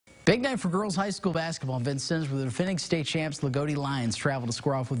Big night for girls high school basketball. Vincennes, with the defending state champs, Loogoote Lions travel to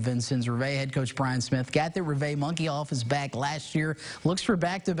square off with Vincennes Rivet. Head coach Brian Smith got the Rivet monkey off his back last year. Looks for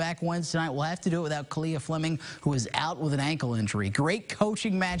back-to-back wins tonight. We'll have to do it without Kalia Fleming, who is out with an ankle injury. Great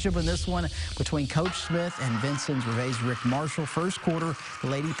coaching matchup in this one between Coach Smith and Vincennes Rivet's Rick Marshall. First quarter, the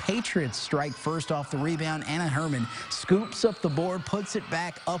Lady Patriots strike first off the rebound. Anna Herman scoops up the board, puts it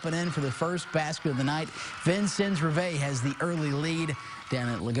back up and in for the first basket of the night. Vincennes Rivet has the early lead. Down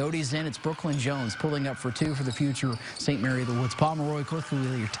at Loogoote's end, it's Brooklyn Jones pulling up for two for the future St. Mary of the Woods. Pomeroy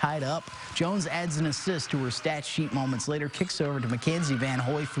quickly are tied up. Jones adds an assist to her stat sheet moments later, kicks over to Mackenzie Van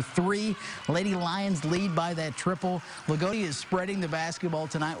Hoy for three. Lady Lions lead by that triple. Loogoote is spreading the basketball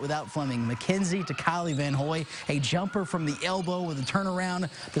tonight without Fleming. Mackenzie to Kylie Van Hoy, a jumper from the elbow with a turnaround.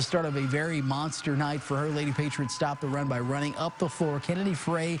 The start of a very monster night for her. Lady Patriots stop the run by running up the floor. Kennedy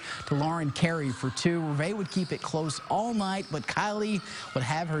Frey to Lauren Carey for two. Rivet would keep it close all night, but Kylie would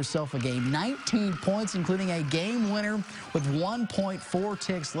have herself a game. 19 points, including a game winner with 1.4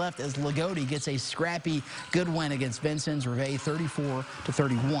 ticks left as Loogoote gets a scrappy good win against Vincennes Rivet,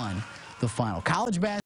 34-31, the final. College basketball.